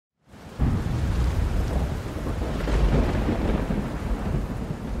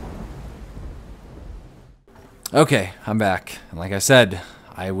Okay, I'm back. And like I said,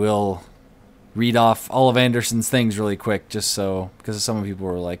 I will read off all of Anderson's things really quick, just so, because some people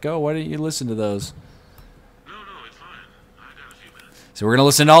were like, oh, why didn't you listen to those? No, it's fine. I got a few minutes. So we're going to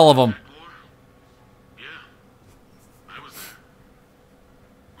listen to all of them. Yeah, I was there.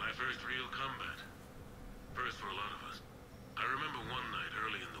 My first real combat. First for a lot of us. I remember one night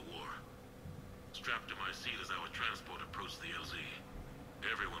early in the war. Strapped to my seat as our transport approached the LZ.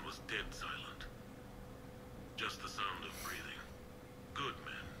 Everyone was dead silent. Just the sound of breathing. Good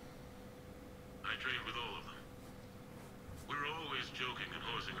men. I trained with all of them. We were always joking and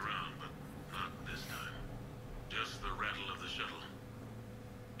horsing around, but not this time. Just the rattle of the shuttle.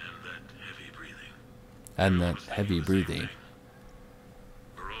 And that heavy breathing. And that heavy breathing.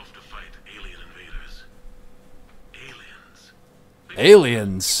 We're off to fight alien invaders. Aliens.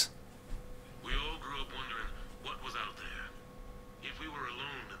 Aliens! We all grew up wondering what was out there. If we were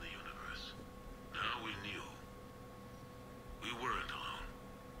alone in the universe. Now we knew. We weren't alone.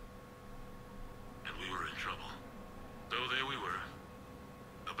 And we were in trouble. So there we were.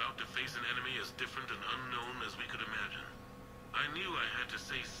 About to face an enemy as different and unknown as we could imagine. I knew I had to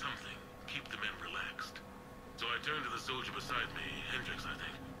say something. Keep the men relaxed. So I turned to the soldier beside me, Hendricks, I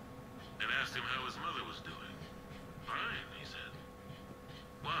think, and asked him how his mother was doing. Fine, he said.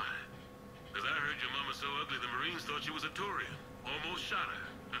 Why? Because I heard your mama so ugly the Marines thought she was a Turian. Almost shot her.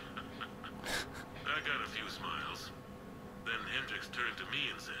 I got a few smiles. Then Hendricks turned to me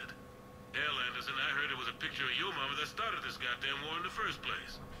and said, Hell, Anderson, I heard it was a picture of your mama that started this goddamn war in the first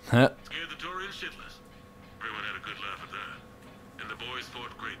place. Scared the Turians shitless. Everyone had a good laugh at that. And the boys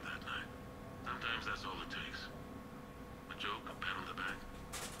fought great that night. Sometimes that's all it takes. A joke, a pat on the back.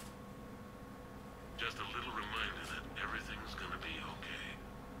 Just a little reminder that everything's gonna be okay.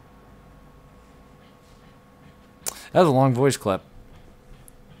 That was a long voice clip.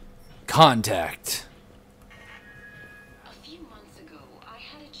 Contact. A few months ago, I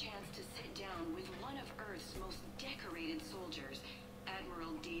had a chance to sit down with one of Earth's most decorated soldiers,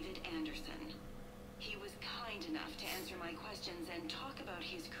 Admiral David Anderson. He was kind enough to answer my questions and talk about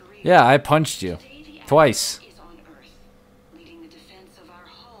his career. Yeah, I punched you. Today, the Twice. Admiral is on Earth, leading the defense of our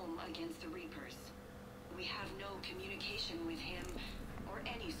home against the Reapers. We have no communication with him or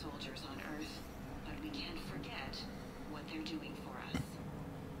any soldiers on Earth, but we can't forget what they're doing for us.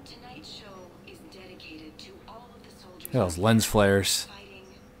 Tonight's show is dedicated to all of the soldiers Those lens flares. fighting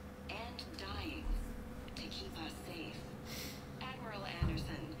and dying to keep us safe. Admiral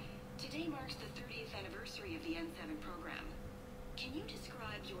Anderson, today marks the 30th anniversary of the N7 program. Can you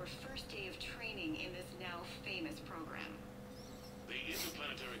describe your first day of training in this now famous program? The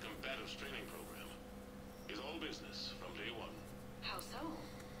Interplanetary Combatives Training Program is all business from day one. How so?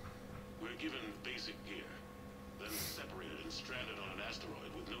 We're given basic gear, then separated and stranded on an asteroid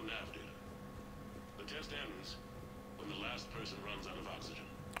with no nav data. The test ends when the last person runs out of oxygen.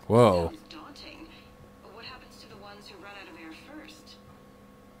 Whoa. Sounds daunting. But what happens to the ones who run out of air first?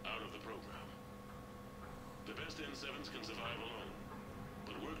 Out of the program. The best N7s can survive alone,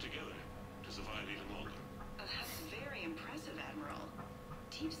 but work together to survive even longer. That's very impressive, Admiral.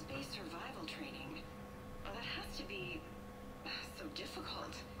 Deep space survival training. That has to be so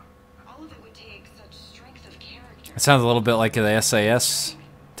difficult. All of it would take such strength of character. It sounds a little bit like the SAS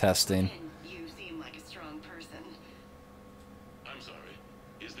testing. And you seem like a strong person. I'm sorry,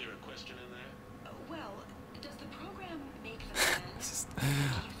 is there a question in there? Well, does the program make the man?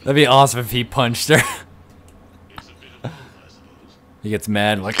 That'd be awesome if he punched her. It's a bit of both, I suppose. He gets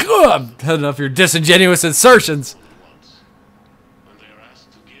mad, like, ugh, I'm cutting off your disingenuous assertions. Once, when they are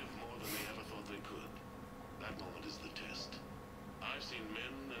asked to give more than they ever thought they could, that moment is the test. I've seen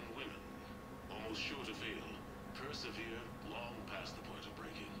men and women, almost sure to fail, persevere long past the point of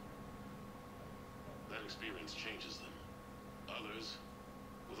breaking. That experience changes them. Others,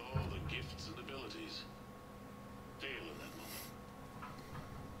 with all the gifts and abilities, fail in that moment.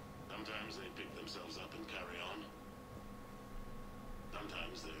 Sometimes they pick themselves up and carry on.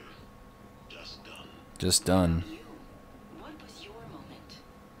 Sometimes they're just done. Just done. You. What was your moment?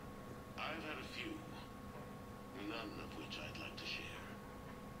 I've had a few, none of which I'd like to share.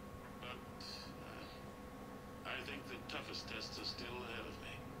 But I think the toughest tests are still ahead of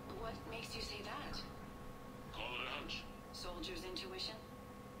me. What makes you say that? Call it a hunch, Soldier's intuition?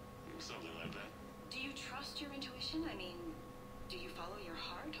 something like that. Do you trust your intuition? I mean, do you follow your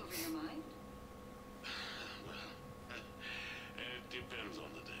heart over your mind? Well, it depends on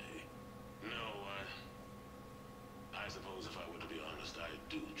the day. No, I suppose if I were to be honest, I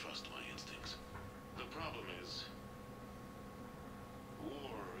do trust my instincts. The problem is,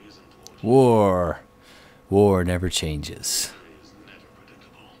 war isn't ordinary. War never changes. It is never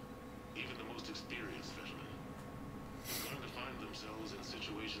predictable. Even the most experienced veteran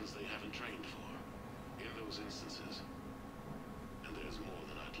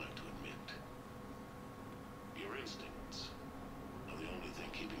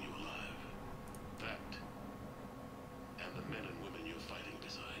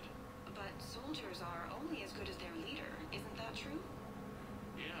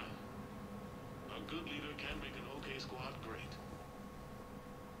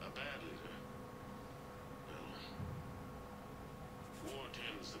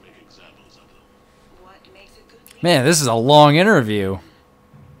samples of them. What makes a good leader? Man, this is a long interview.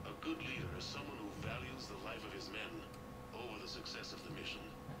 A good leader is someone who values the life of his men over the success of the mission,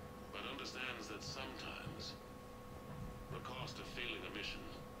 but understands that sometimes the cost of failing a mission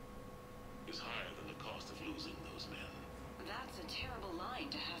is higher than the cost of losing those men. That's a terrible line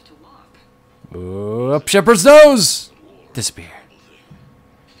to have to walk. Ooh, up Shepard's nose! Disappear.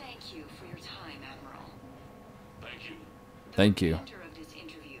 Thank you for your time, Admiral. Thank you. Thank you. The point of this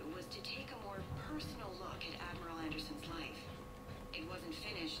interview was to take a more personal look at Admiral Anderson's life. It wasn't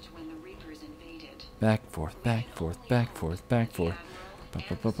finished when the Reapers invaded. Back, forth, back, forth, back, forth, back, forth.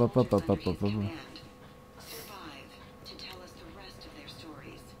 Survive to tell us the rest of their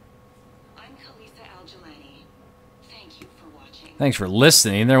stories. I'm Khaleesa Al-Jalani. Thank you for watching. Thanks for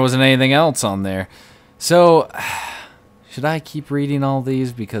listening. There wasn't anything else on there. So, should I keep reading all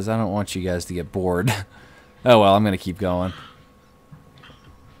these? Because I don't want you guys to get bored. Oh well, I'm going to keep going.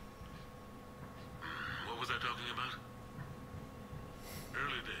 What was I talking about?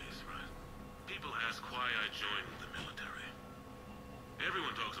 Early days, right? People ask why I joined the military.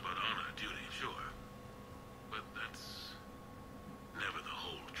 Everyone talks about honor, duty, sure. But that's never the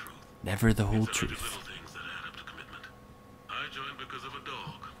whole truth. Never the whole It's a hundred truth. little things that add up to commitment. I joined because of a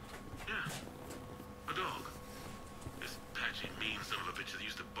dog. Yeah, a dog. This patchy, mean son of a bitch that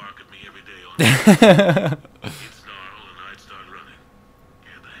used to bark at me every day on He'd snarl and I'd start running.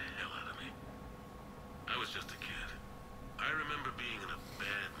 Scared the hell out of me. I was just a kid. I remember being in a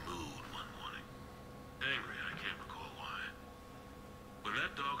bad mood one morning. Angry, I can't recall why. When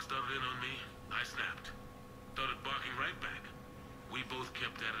that dog started in on me, I snapped. Started barking right back. We both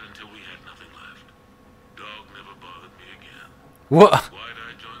kept at it until we had nothing left. Dog never bothered me again. What? Why'd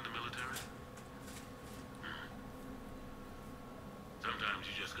I join the military? Sometimes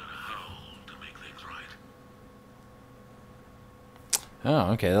you just gotta howl to make things right.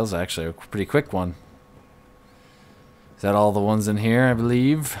 Oh, okay. That was actually a pretty quick one. Is that all the ones in here, I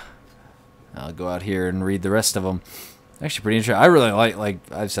believe? I'll go out here and read the rest of them. Actually, pretty interesting. I really like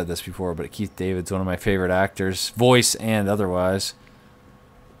I've said this before, but Keith David's one of my favorite actors, voice and otherwise.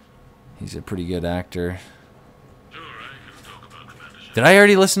 He's a pretty good actor. Sure, I can talk about Commander Shepard. Did I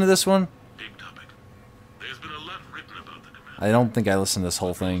already listen to this one? Big topic. There's been a lot written about the commander. I don't think I listened to this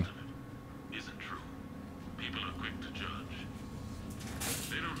whole thing. Isn't true. People are quick to judge.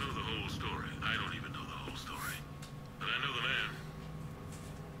 They don't know the whole story. I don't even know the whole story. But I know the man.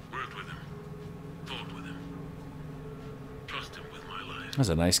 Worked with him. Fought with him. Trust him with my life. That's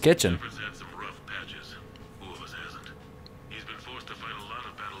a nice kitchen. Shepard's had some rough patches. Who of us hasn't? He's been forced to fight a lot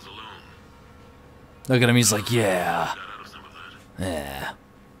of battles alone. Look at him. He's like, yeah. Got out of some of that. Yeah.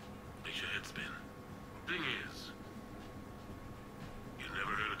 Makes your head spin. Thing is, you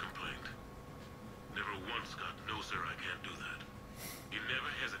never heard a complaint. Never once got, no sir, I can't do that. You never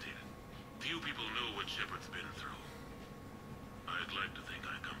hesitated. Few people know what Shepard's been through. I'd like to think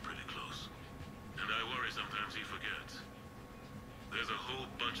I come pretty close. And I worry sometimes he forgets. There's a whole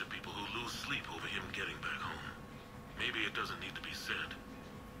bunch of people who lose sleep over him getting back home. Maybe it doesn't need to be said.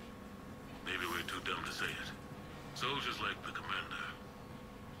 Maybe we're too dumb to say it. Soldiers like the commander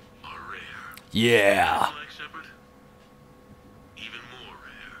are rare. Yeah. Like Shepard, even more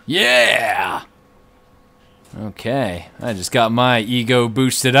rare. Yeah. Okay. I just got my ego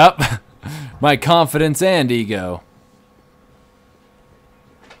boosted up. My confidence and ego.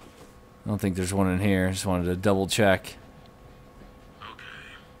 I don't think there's one in here. Just wanted to double check. Okay.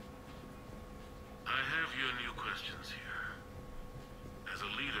 I have your new questions here. As a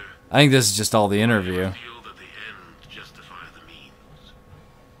leader, I think this is just all the interview. I feel that the ends justify the means.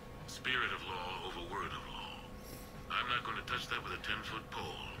 Spirit of law over word of law. I'm not going to touch that with a 10-foot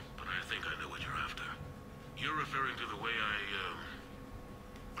pole, but I think I know what you're after. You're referring to the way I,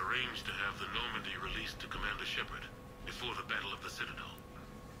 arranged to have the Normandy released to Commander Shepard before the Battle of the Citadel.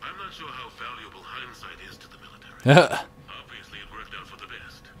 I'm not sure how valuable hindsight is to the military. Obviously, it worked out for the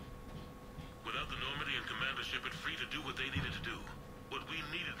best. Without the Normandy and Commander Shepard free to do what they needed to do, what we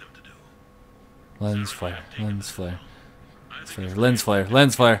needed them to do. Lens flare. Lens flare. I think Lens flare.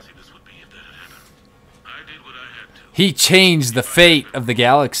 Lens flare. this would be if that had happened. I did what I had to. He changed the fate of the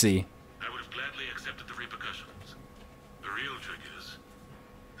galaxy. I would have gladly accepted the repercussions. The real trick is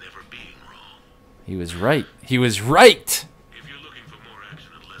never being wrong. He was right. He was right. If you're looking for more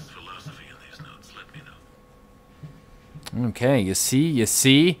action and less philosophy in these notes, let me know. Okay, you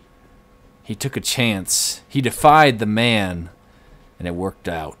see? He took a chance. He defied the man. And it worked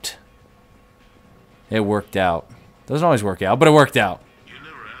out. It worked out. Doesn't always work out, but it worked out. You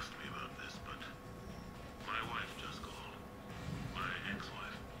never asked me about this, but my wife just called. My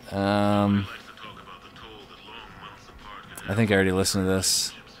ex-wife. She likes to talk about the toll that long months apart can I think I already listened to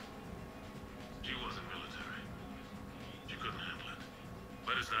this. have.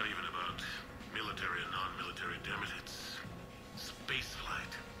 it's not even about military and non-military, damn it. It's space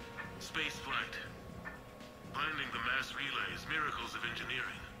flight. Space flight. Finding the mass relays, miracles of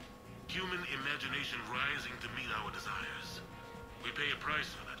engineering. Human imagination rising to meet our desires. We pay a price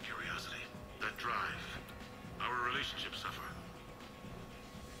for that curiosity, that drive. Our relationships suffer.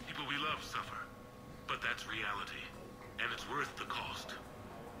 People we love suffer. But that's reality. And it's worth the cost.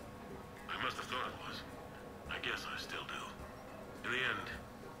 I must have thought it was. I guess I still do. In the end,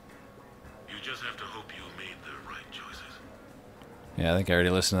 you just have to hope you made the right choices. Yeah, I think I already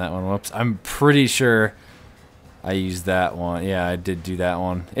listened to that one. Whoops. I'm pretty sure I used that one. Yeah, I did do that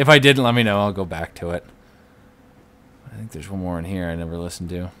one. If I didn't, let me know. I'll go back to it. I think there's one more in here I never listened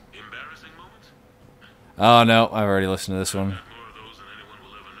to. Embarrassing moments? Oh, no. I've already listened to this one. More of those than anyone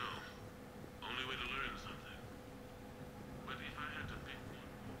will ever know. Only way to learn something. But if I had to pick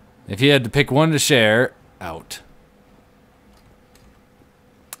one... If you had to pick one to share, out.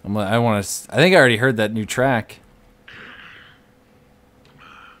 I think I already heard that new track.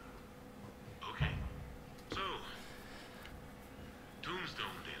 Okay. So,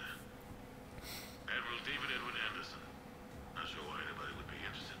 Tombstone data. Admiral David Edward Anderson. Not sure why anybody would be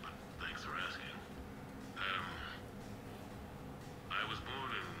interested, but thanks for asking. I was born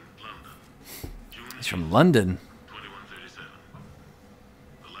in London. June He's from London. 2137.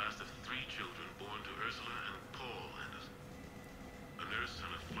 The last of 3 children born to Ursula and Paul Anderson. A nurse and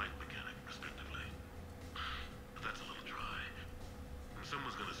a flight mechanic, respectively. But that's a little dry. And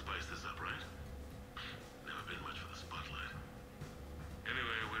someone's gonna spice this up, right? Never been much for the spotlight.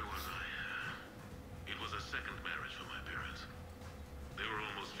 Anyway, where was I? It was a second marriage for my parents. They were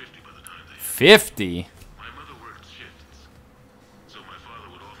almost 50 by the time they... 50? My mother worked shifts, so my father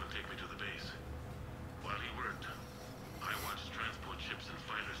would often take me to the base. While he worked, I watched transport ships and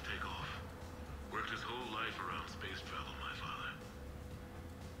fighters take off. Worked his whole life around space travel, my father.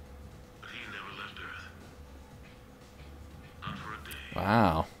 But he never left Earth. Not for a day.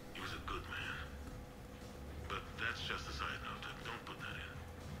 Wow. He was a good man. But that's just a side note. Don't put that in.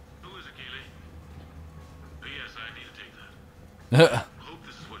 Who is it, Keeley? Yes, I need to take that. Hope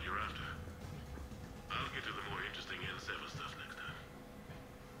this is what you're after. I'll get to the more interesting N7 stuff next time.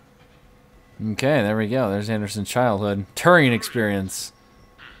 Okay, there we go. There's Anderson's childhood. Turing experience.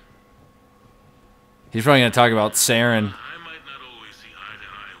 He's probably going to talk about Saren. I might not always see eye to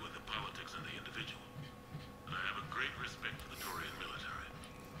eye with the politics and the individual, but I have a great respect for the Turian military.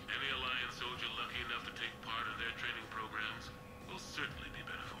 Any Alliance soldier lucky enough to take part in their training programs will certainly be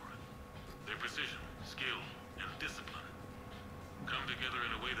better for it. Their precision, skill, and discipline come together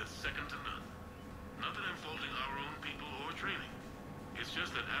in a way that's second to none. Not that I'm faulting our own people or training. It's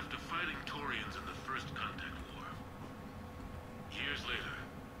just that after fighting Turians in the First Contact War, years later,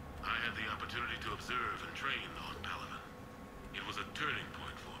 I had the opportunity to observe and train on Palaven. It was a turning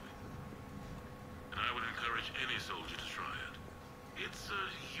point for me. And I would encourage any soldier to try it. It's a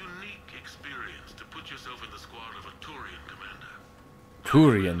unique experience to put yourself in the squad of a Turian commander.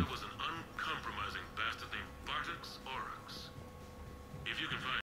 Turian. It was an